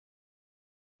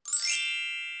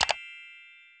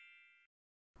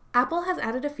Apple has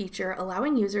added a feature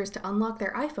allowing users to unlock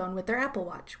their iPhone with their Apple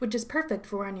Watch, which is perfect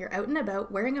for when you're out and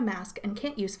about wearing a mask and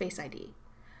can't use Face ID.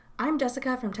 I'm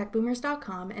Jessica from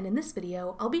techboomers.com, and in this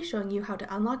video, I'll be showing you how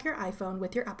to unlock your iPhone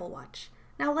with your Apple Watch.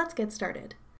 Now let's get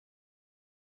started.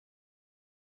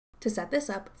 To set this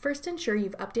up, first ensure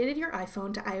you've updated your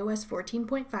iPhone to iOS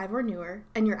 14.5 or newer,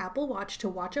 and your Apple Watch to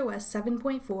watchOS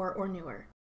 7.4 or newer.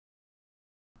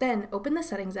 Then open the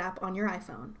Settings app on your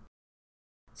iPhone.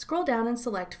 Scroll down and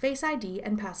select Face ID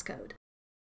and Passcode.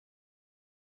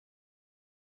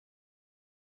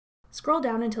 Scroll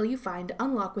down until you find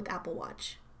Unlock with Apple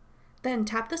Watch. Then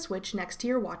tap the switch next to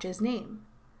your watch's name.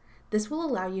 This will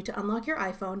allow you to unlock your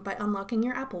iPhone by unlocking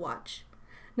your Apple Watch.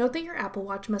 Note that your Apple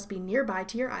Watch must be nearby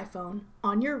to your iPhone,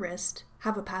 on your wrist,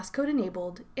 have a passcode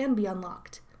enabled, and be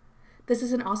unlocked. This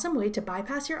is an awesome way to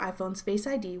bypass your iPhone's Face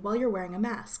ID while you're wearing a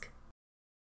mask.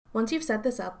 Once you've set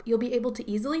this up, you'll be able to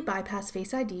easily bypass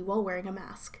Face ID while wearing a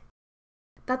mask.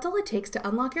 That's all it takes to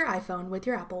unlock your iPhone with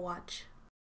your Apple Watch.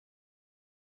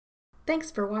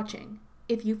 Thanks for watching.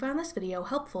 If you found this video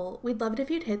helpful, we'd love it if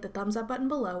you'd hit the thumbs up button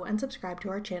below and subscribe to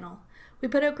our channel. We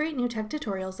put out great new tech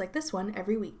tutorials like this one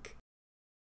every week.